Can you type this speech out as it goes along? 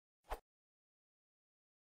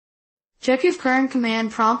Check if current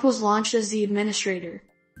command prompt was launched as the administrator.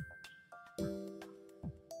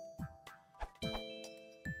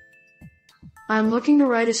 I'm looking to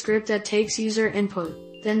write a script that takes user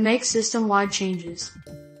input, then makes system-wide changes.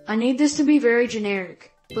 I need this to be very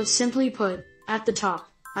generic, but simply put, at the top,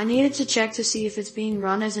 I need it to check to see if it's being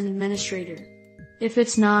run as an administrator. If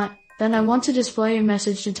it's not, then I want to display a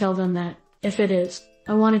message to tell them that, if it is,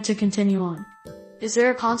 I want it to continue on. Is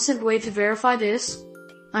there a constant way to verify this?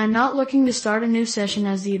 I am not looking to start a new session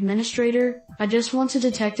as the administrator, I just want to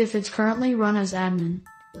detect if it's currently run as admin.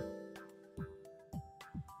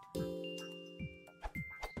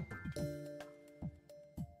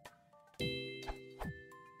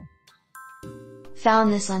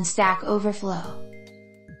 Found this on Stack Overflow.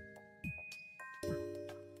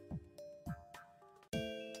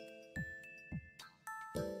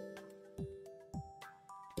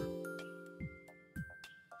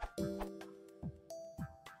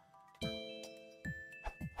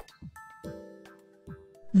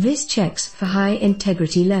 This checks for high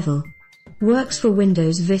integrity level. Works for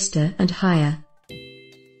Windows Vista and higher.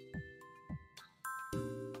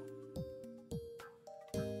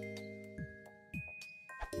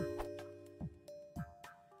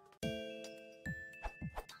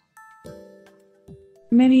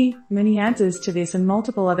 Many answers to this and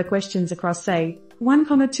multiple other questions across say,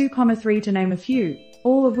 1, 2, 3 to name a few,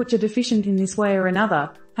 all of which are deficient in this way or another,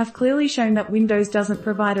 have clearly shown that Windows doesn't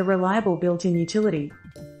provide a reliable built-in utility.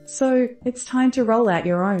 So, it's time to roll out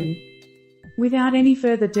your own. Without any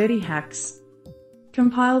further dirty hacks.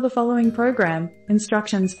 Compile the following program,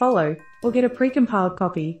 instructions follow, or get a precompiled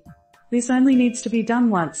copy. This only needs to be done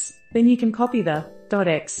once, then you can copy the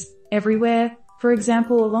 .x everywhere, for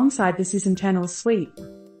example alongside the sysinternals suite.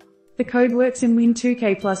 The code works in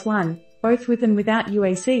Win2K+1, both with and without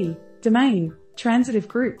UAC, domain, transitive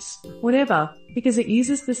groups, whatever, because it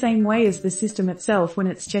uses the same way as the system itself when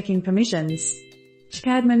it's checking permissions.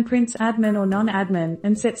 Chkadmin prints admin or non-admin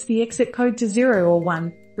and sets the exit code to 0 or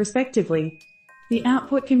 1, respectively. The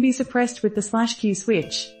output can be suppressed with the /q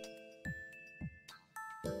switch.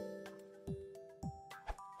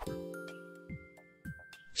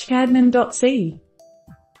 Chkadmin.c.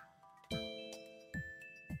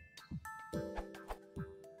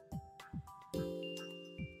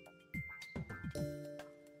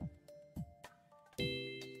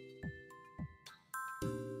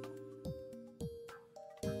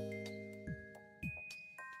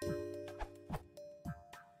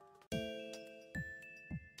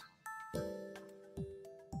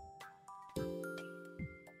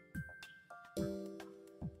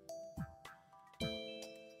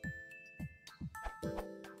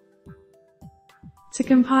 To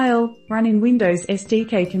compile, run in Windows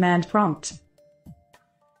SDK command prompt.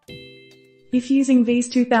 If using Vs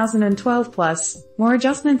 2012+, more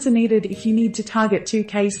adjustments are needed if you need to target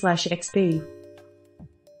 2K/XP.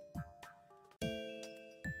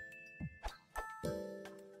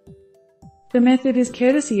 The method is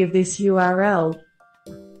courtesy of this URL.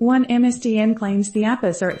 One MSDN claims the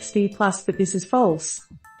appers are XP+, but this is false.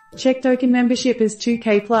 Check token membership is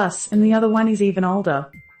 2K+, and the other one is even older.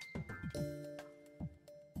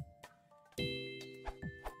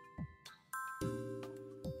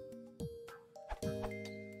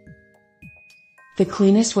 The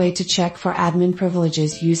cleanest way to check for admin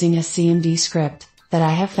privileges using a CMD script, that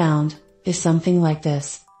I have found, is something like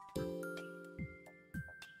this.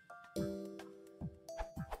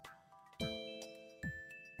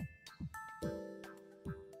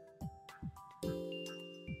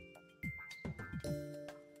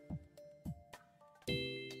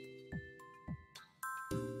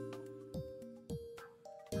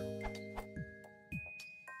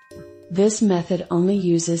 This method only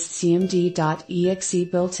uses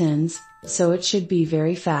cmd.exe built-ins, so it should be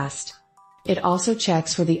very fast. It also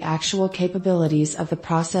checks for the actual capabilities of the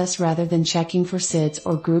process rather than checking for SIDs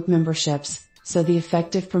or group memberships, so the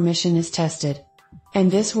effective permission is tested.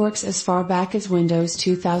 And this works as far back as Windows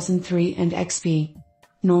 2003 and XP.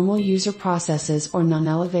 Normal user processes or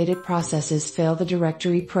non-elevated processes fail the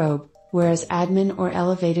directory probe, whereas admin or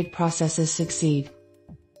elevated processes succeed.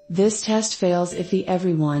 This test fails if the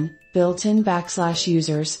everyone, built-in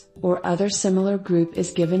 /users, or other similar group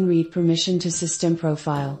is given read permission to system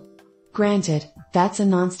profile. Granted, that's a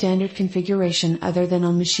non-standard configuration other than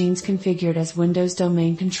on machines configured as Windows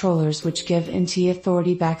domain controllers which give NT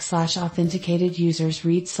authority /authenticated users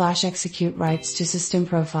read/execute rights to system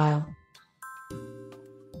profile.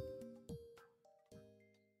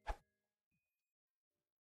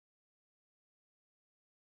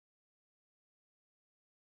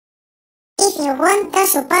 If you want to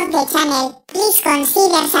support the channel, please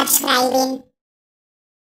consider subscribing.